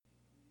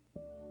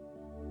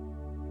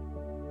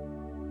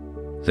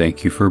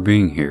Thank you for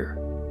being here.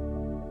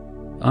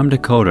 I'm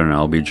Dakota and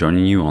I'll be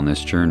joining you on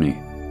this journey.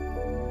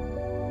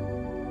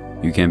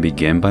 You can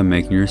begin by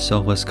making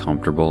yourself as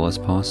comfortable as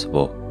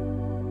possible,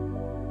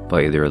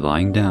 by either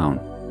lying down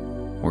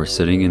or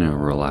sitting in a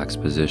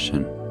relaxed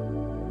position.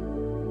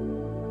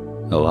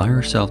 Allow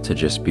yourself to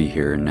just be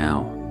here and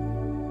now.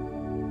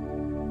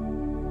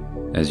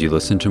 As you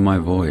listen to my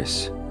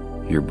voice,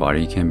 your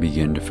body can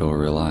begin to feel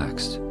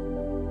relaxed.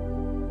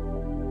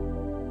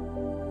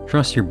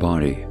 Trust your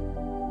body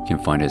can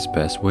find its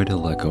best way to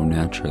let go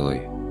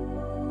naturally.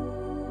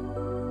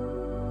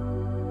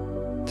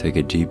 Take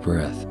a deep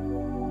breath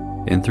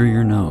in through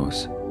your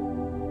nose,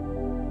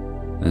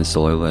 and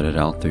slowly let it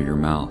out through your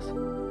mouth.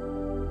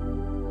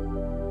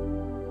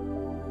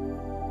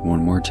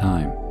 One more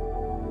time.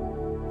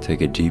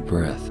 Take a deep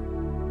breath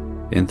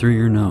in through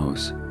your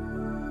nose,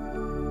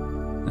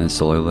 and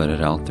slowly let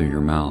it out through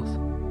your mouth.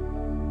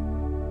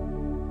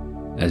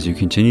 As you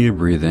continue to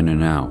breathe in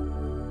and out,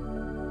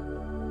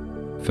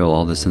 feel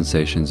all the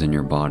sensations in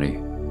your body.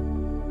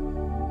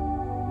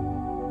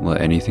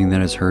 Let anything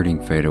that is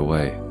hurting fade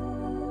away.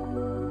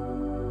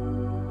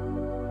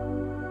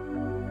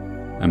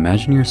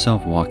 Imagine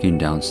yourself walking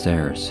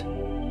downstairs.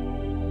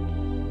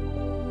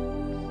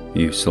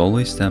 You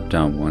slowly step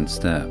down one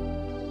step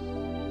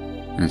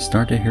and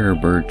start to hear a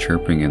bird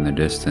chirping in the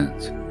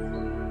distance.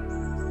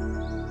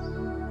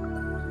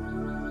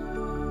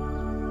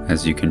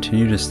 As you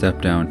continue to step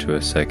down to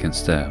a second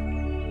step,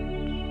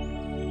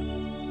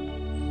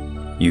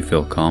 you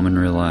feel calm and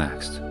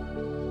relaxed.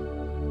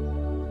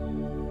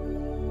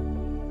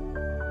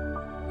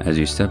 As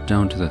you step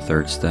down to the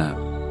third step,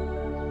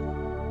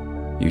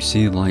 you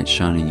see light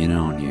shining in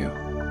on you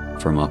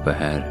from up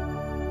ahead.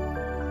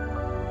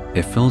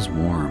 It feels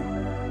warm.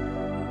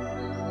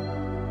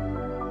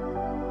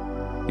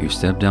 You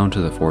step down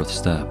to the fourth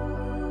step.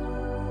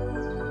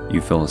 You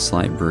feel a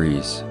slight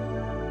breeze,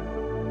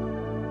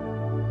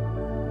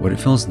 but it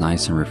feels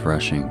nice and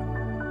refreshing.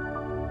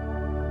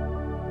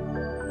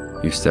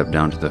 You step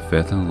down to the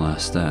fifth and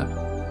last step,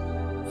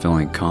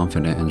 feeling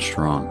confident and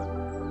strong.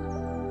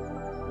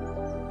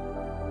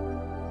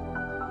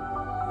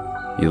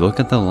 You look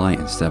at the light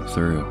and step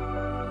through.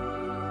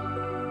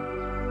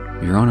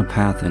 You're on a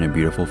path in a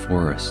beautiful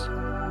forest.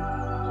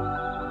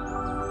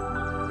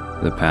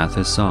 The path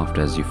is soft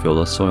as you feel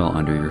the soil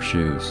under your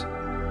shoes.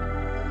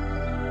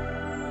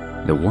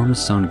 The warm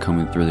sun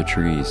coming through the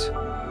trees,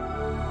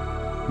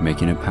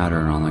 making a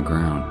pattern on the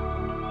ground.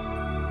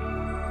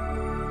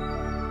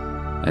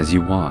 As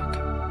you walk,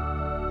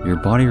 your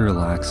body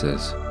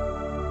relaxes,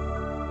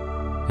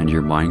 and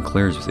your mind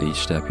clears with each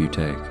step you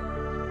take.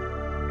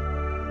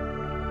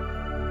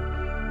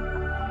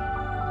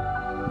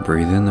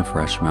 Breathe in the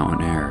fresh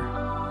mountain air.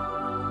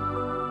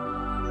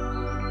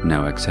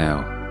 Now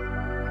exhale.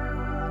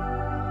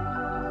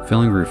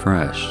 Feeling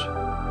refreshed,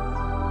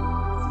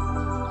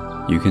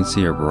 you can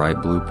see a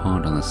bright blue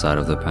pond on the side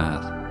of the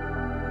path.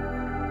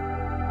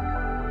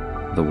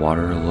 The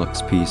water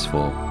looks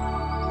peaceful.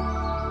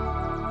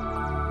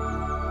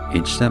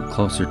 Each step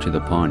closer to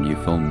the pond, you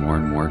feel more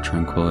and more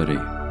tranquility.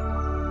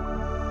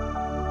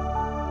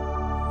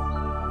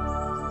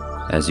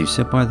 As you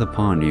sit by the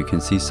pond, you can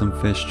see some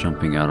fish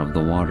jumping out of the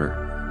water,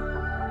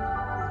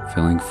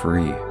 feeling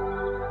free.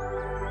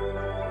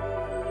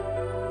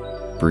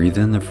 Breathe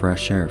in the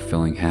fresh air,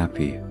 feeling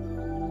happy.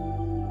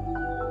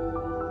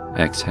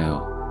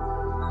 Exhale.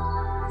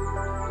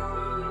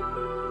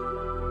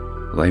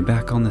 Lay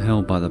back on the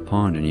hill by the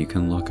pond and you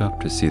can look up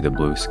to see the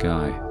blue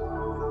sky.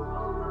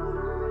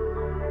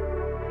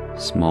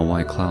 Small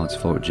white clouds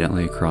float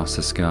gently across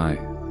the sky.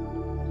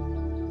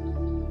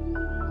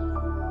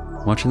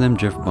 Watching them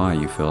drift by,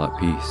 you feel at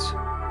peace.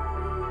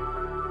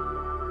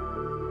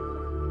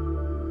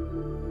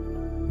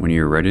 When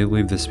you're ready to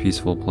leave this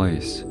peaceful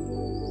place,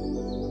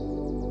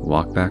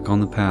 walk back on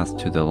the path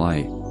to the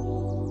light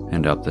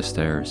and up the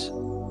stairs.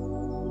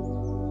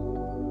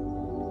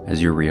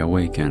 As you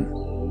reawaken,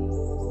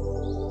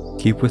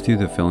 keep with you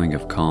the feeling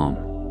of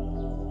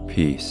calm,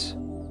 peace,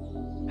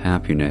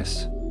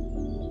 happiness,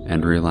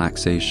 and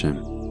relaxation.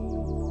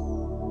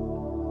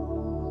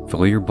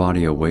 Feel your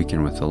body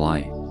awaken with the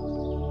light,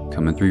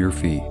 coming through your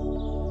feet,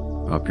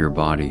 up your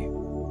body,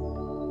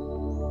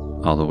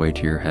 all the way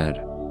to your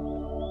head.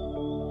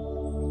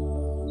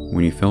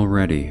 When you feel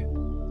ready,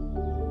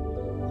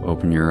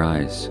 open your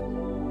eyes,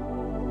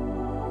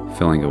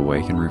 feeling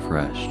awake and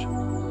refreshed.